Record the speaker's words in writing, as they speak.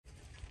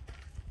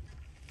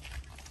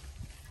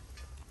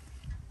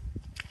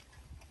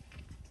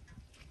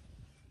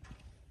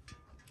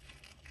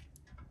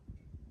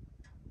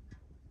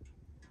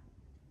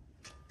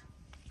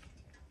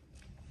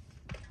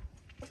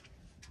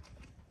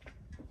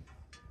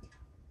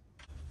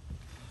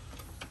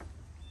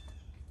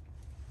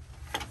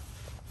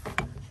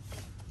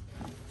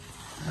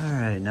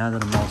right, now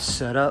that I'm all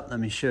set up, let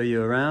me show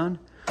you around.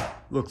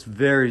 Looks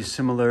very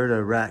similar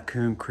to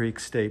Raccoon Creek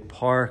State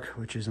Park,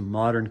 which is a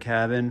modern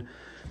cabin.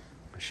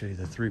 I'll show you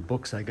the 3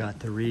 books I got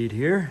to read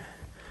here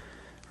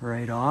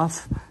right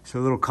off. So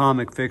a little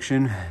comic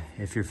fiction.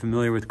 If you're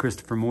familiar with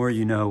Christopher Moore,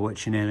 you know what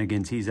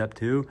shenanigans he's up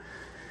to.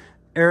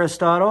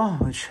 Aristotle,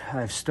 which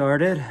I've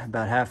started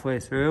about halfway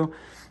through.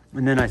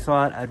 And then I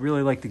thought I'd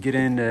really like to get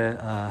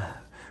into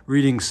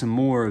reading some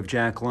more of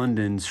Jack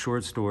London's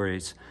short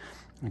stories.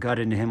 I got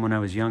into him when I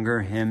was younger,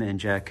 him and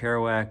Jack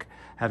Kerouac.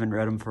 Haven't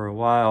read them for a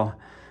while.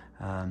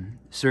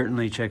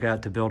 Certainly check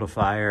out To Build a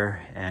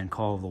Fire and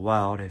Call of the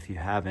Wild if you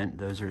haven't.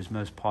 Those are his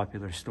most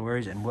popular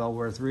stories and well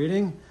worth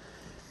reading.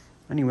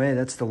 Anyway,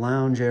 that's the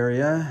lounge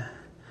area.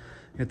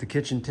 Got the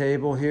kitchen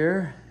table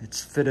here.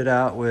 It's fitted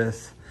out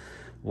with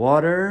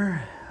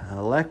water,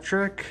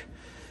 electric,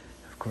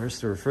 of course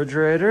the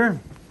refrigerator.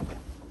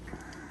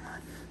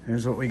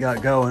 Here's what we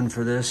got going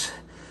for this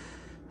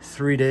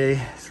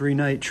 3-day,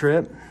 3-night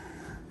trip.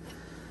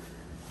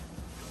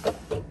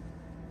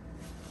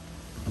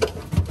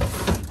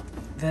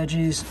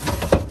 Veggies,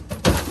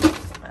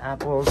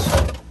 apples,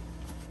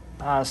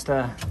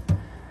 pasta,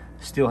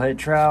 steelhead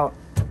trout,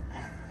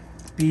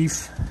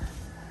 beef,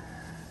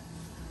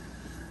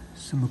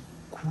 some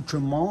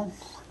accoutrement,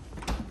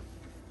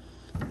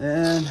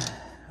 and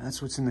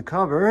that's what's in the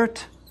cupboard.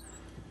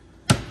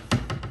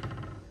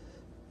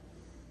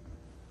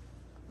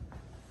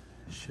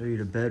 Show you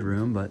the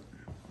bedroom, but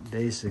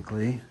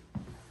basically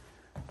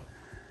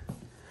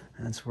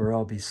that's where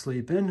I'll be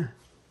sleeping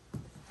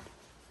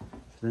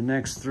for the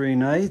next 3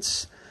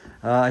 nights.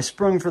 I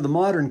sprung for the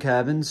modern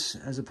cabins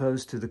as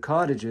opposed to the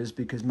cottages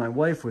because my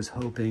wife was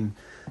hoping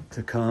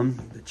to come,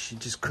 but she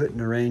just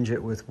couldn't arrange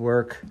it with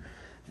work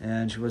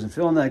and she wasn't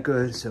feeling that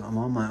good, so I'm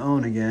on my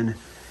own again.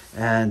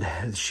 And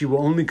she will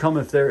only come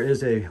if there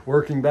is a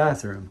working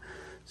bathroom.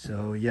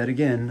 So yet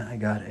again, I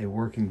got a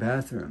working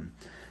bathroom.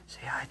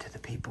 Say hi to the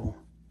people.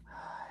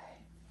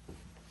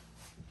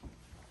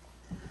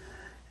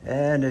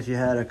 And if you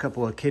had a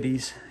couple of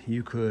kitties,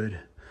 you could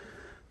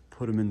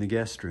put them in the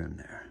guest room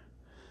there.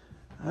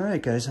 All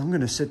right, guys, I'm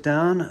gonna sit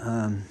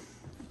down,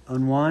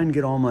 unwind,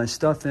 get all my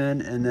stuff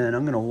in, and then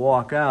I'm gonna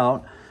walk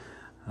out.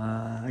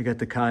 I got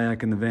the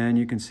kayak in the van,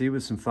 you can see,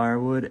 with some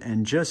firewood,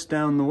 and just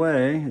down the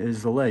way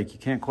is the lake. You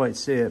can't quite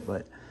see it,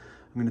 but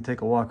I'm gonna take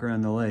a walk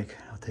around the lake.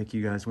 I'll take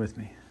you guys with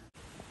me.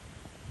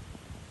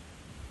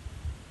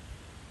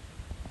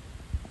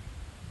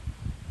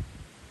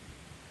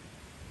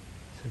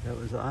 So that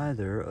was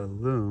either a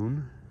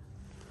loon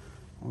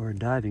or a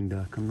diving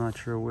duck. I'm not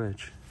sure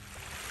which.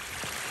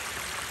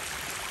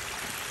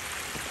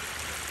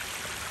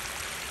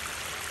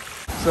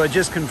 So I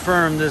just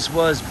confirmed this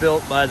was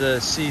built by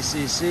the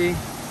CCC.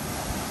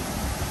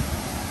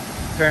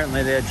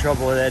 Apparently they had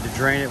trouble, they had to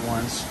drain it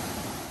once.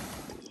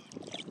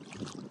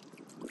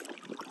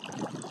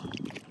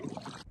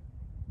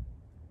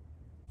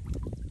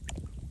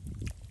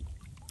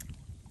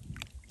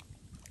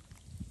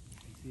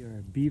 See,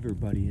 our beaver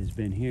buddy has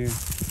been here. Look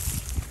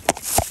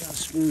how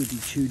smooth he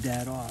chewed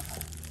that off.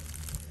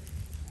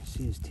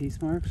 See his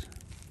teeth marks?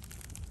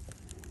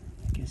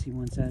 I guess he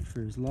wants that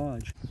for his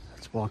lodge.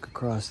 Let's walk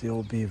across the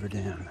old beaver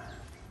dam.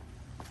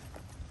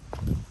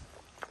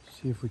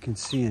 See if we can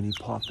see any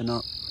popping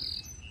up.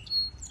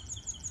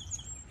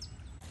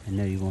 I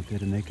know you won't be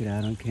able to make it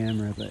out on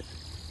camera, but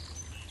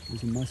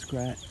there's a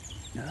muskrat.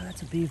 No,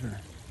 that's a beaver.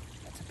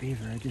 That's a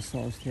beaver. I just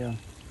saw his tail.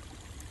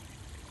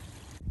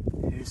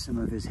 Here's some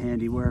of his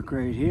handiwork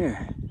right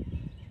here.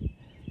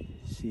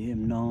 See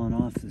him gnawing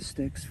off the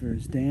sticks for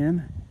his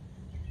dam.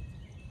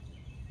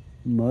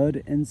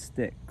 Mud and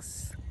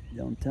sticks.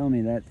 Don't tell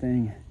me that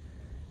thing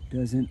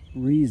doesn't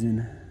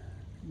reason,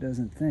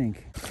 doesn't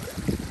think.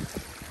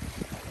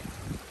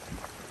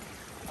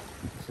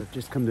 So I've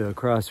just come to a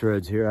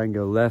crossroads here. I can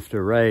go left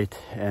or right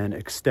and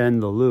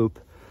extend the loop.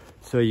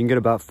 So you can get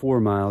about 4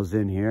 miles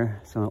in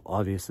here. So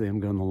obviously I'm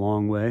going the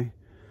long way.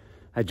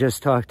 I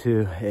just talked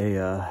to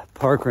a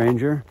park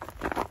ranger.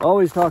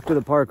 Always talk to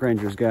the park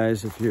rangers,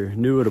 guys, if you're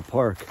new at a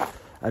park.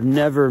 I've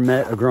never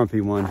met a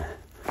grumpy one.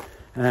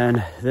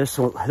 And this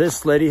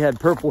lady had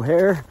purple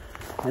hair,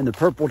 and the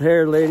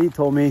purple-haired lady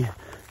told me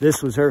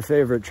this was her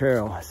favorite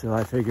trail. So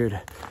I figured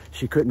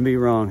she couldn't be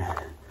wrong.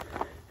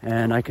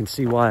 And I can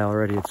see why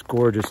already. It's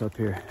gorgeous up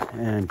here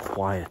and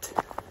quiet,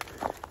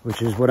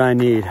 which is what I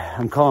need.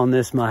 I'm calling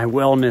this my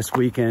wellness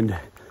weekend.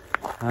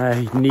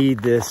 I need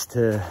this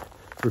to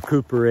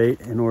recuperate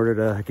in order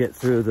to get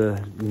through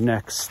the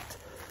next,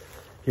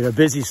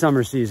 busy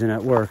summer season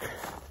at work.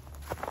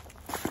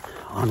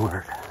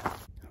 Onward.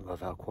 I love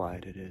how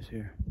quiet it is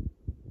here.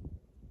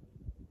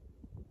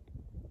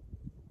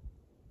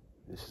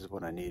 This is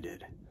what I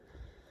needed.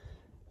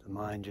 The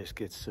mind just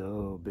gets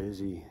so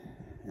busy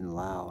and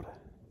loud.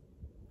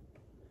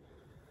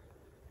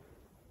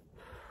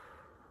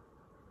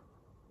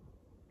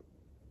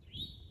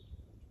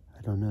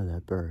 I don't know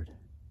that bird.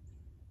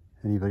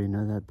 Anybody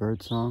know that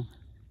bird song?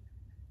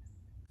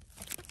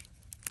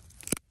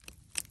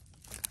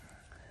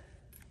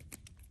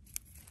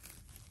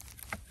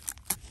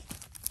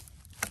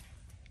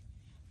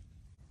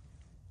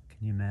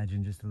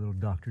 Imagine just a little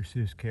Dr.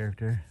 Seuss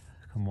character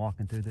come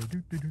walking through there.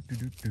 Do, do, do,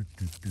 do, do,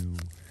 do, do.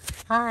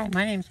 Hi,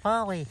 my name's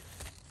Polly.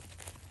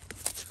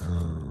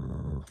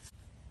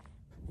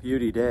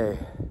 Beauty day.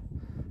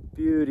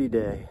 Beauty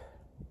day.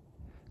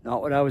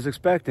 Not what I was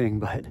expecting,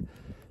 but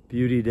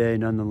beauty day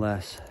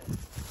nonetheless.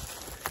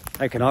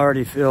 I can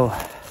already feel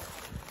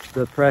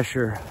the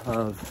pressure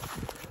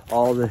of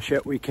all the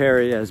shit we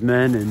carry as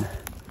men and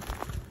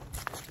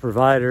as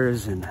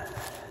providers and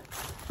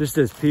just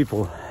as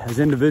people, as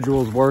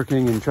individuals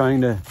working and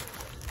trying to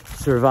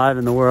survive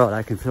in the world.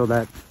 I can feel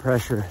that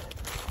pressure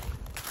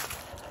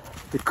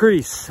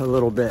decrease a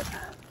little bit.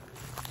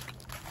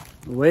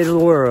 The weight of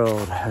the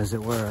world, as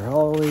it were,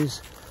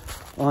 always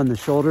on the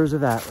shoulders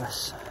of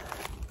Atlas.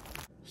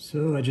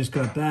 So I just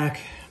got back.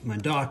 My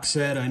doc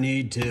said I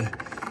need to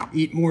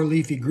eat more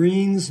leafy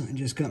greens. I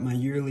just got my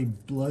yearly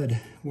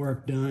blood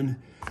work done.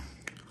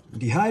 I'm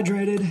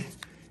dehydrated,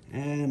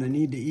 and I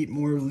need to eat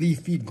more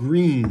leafy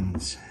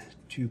greens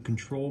to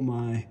control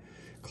my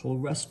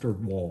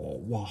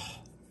cholesterol.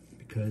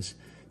 Because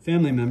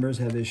family members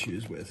have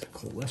issues with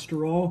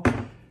cholesterol.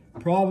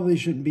 Probably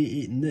shouldn't be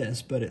eating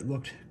this, but it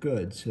looked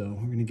good, so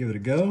we're gonna give it a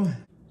go.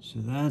 So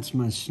that's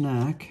my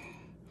snack.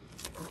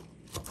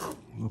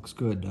 Looks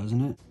good,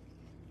 doesn't it?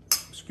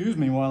 Excuse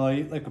me while I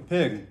eat like a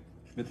pig,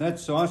 but that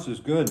sauce is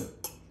good.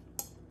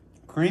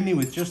 Creamy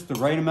with just the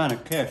right amount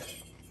of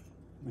kick.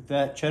 With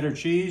that cheddar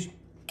cheese,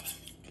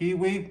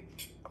 kiwi,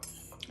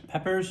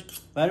 peppers,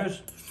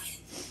 lettuce.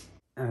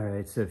 All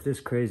right, so if this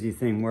crazy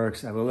thing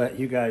works, I will let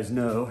you guys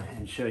know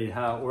and show you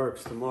how it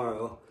works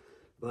tomorrow.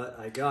 But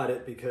I got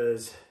it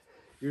because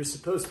you're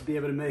supposed to be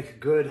able to make a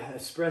good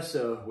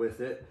espresso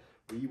with it.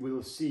 We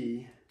will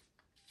see.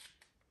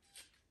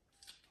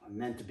 I'm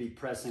meant to be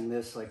pressing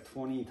this like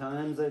 20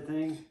 times, I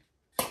think.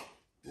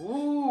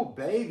 Ooh,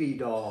 baby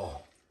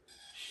doll.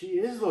 She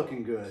is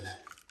looking good.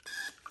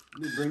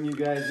 Let me bring you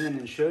guys in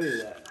and show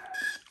you that.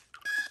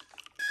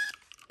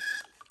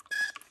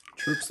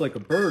 Chirps like a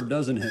bird,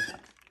 doesn't it?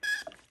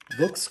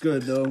 Looks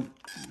good though.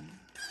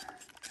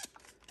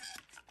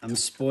 I'm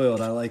spoiled.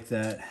 I like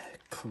that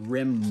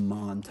creme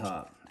on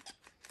top.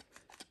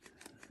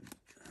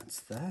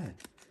 That's that.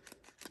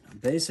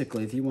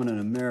 Basically, if you want an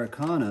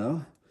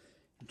Americano,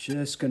 you're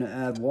just gonna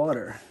add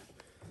water.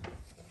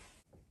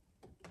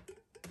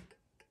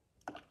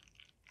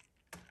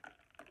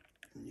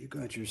 You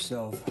got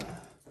yourself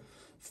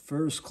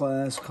first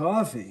class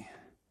coffee.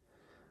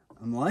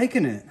 I'm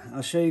liking it.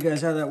 I'll show you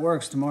guys how that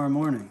works tomorrow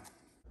morning.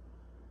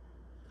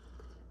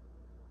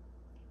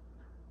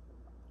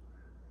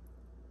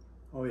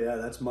 Oh yeah,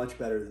 that's much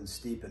better than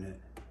steeping it.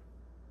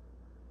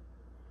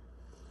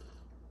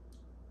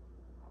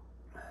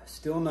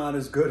 Still not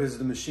as good as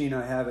the machine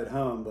I have at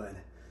home, but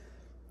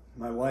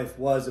my wife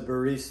was a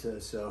barista,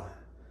 so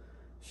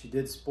she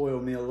did spoil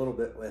me a little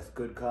bit with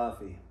good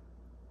coffee.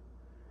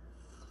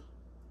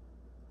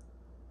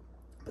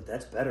 But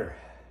that's better,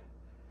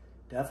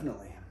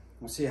 definitely.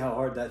 We'll see how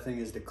hard that thing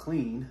is to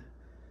clean,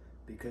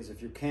 because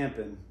if you're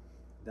camping,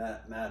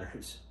 that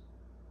matters.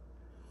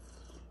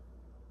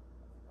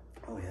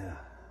 Oh yeah.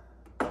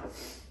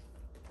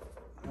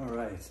 All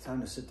right, it's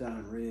time to sit down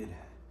and read.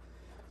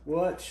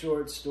 What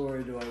short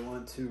story do I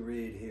want to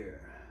read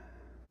here?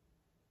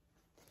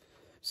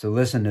 So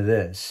listen to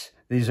this.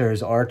 These are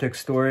his Arctic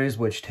stories,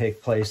 which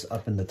take place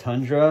up in the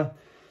tundra.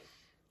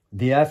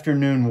 The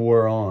afternoon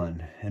wore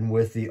on, and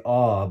with the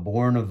awe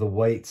born of the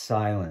white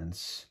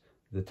silence,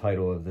 the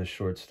title of this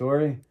short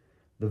story,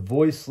 the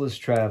voiceless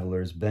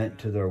travelers bent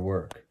to their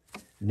work.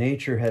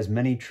 Nature has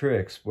many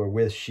tricks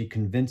wherewith she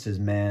convinces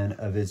man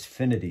of its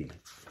finity.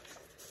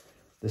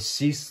 The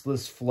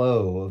ceaseless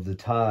flow of the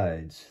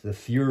tides, the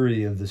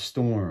fury of the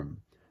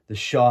storm, the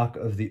shock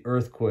of the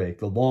earthquake,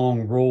 the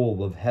long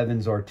roll of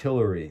heaven's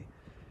artillery.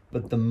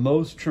 But the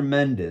most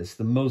tremendous,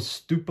 the most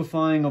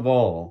stupefying of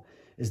all,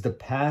 is the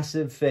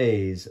passive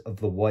phase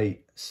of the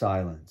white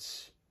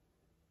silence.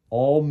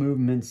 All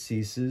movement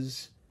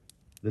ceases,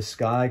 the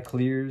sky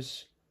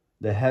clears,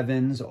 the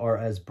heavens are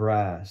as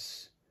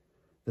brass.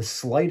 The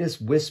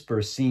slightest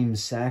whisper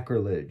seems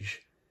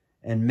sacrilege,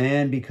 and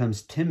man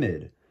becomes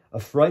timid,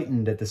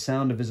 affrighted at the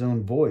sound of his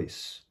own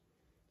voice.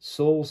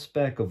 Sole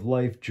speck of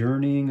life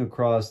journeying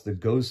across the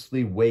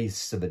ghostly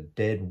wastes of a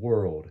dead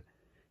world.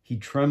 He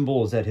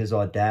trembles at his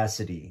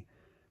audacity,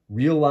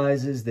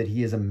 realizes that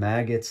he is a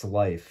maggot's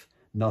life,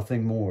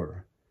 nothing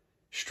more.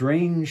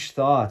 Strange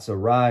thoughts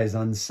arise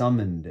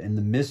unsummoned, and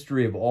the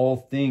mystery of all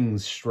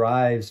things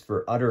strives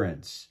for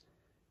utterance.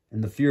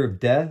 And the fear of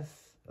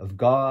death, of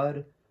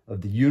God,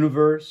 of the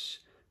universe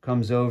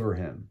comes over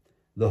him.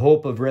 The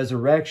hope of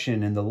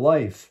resurrection and the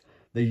life,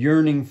 the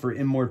yearning for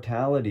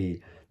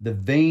immortality, the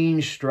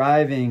vain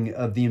striving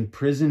of the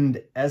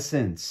imprisoned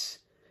essence.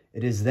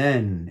 It is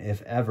then,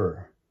 if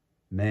ever,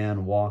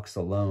 man walks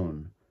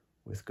alone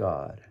with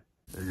God.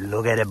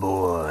 Look at it,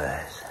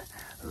 boys.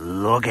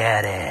 Look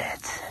at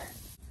it.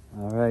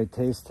 All right,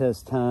 taste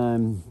test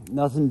time.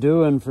 Nothing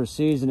doing for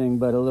seasoning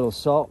but a little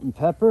salt and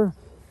pepper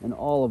and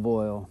olive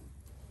oil.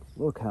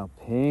 Look how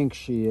pink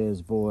she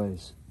is,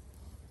 boys.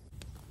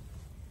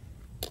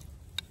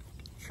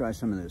 try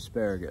some of the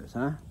asparagus,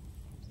 huh?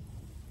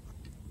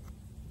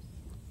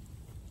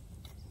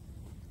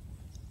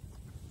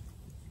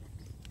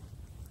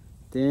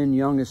 Thin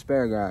young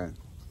asparagus.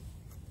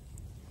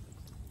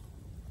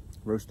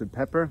 Roasted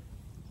pepper.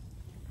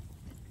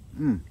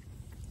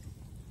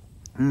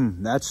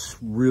 That's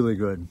really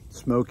good.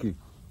 Smoky.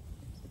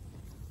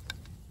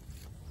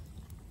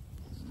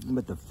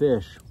 But the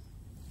fish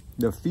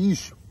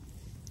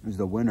is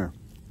the winner.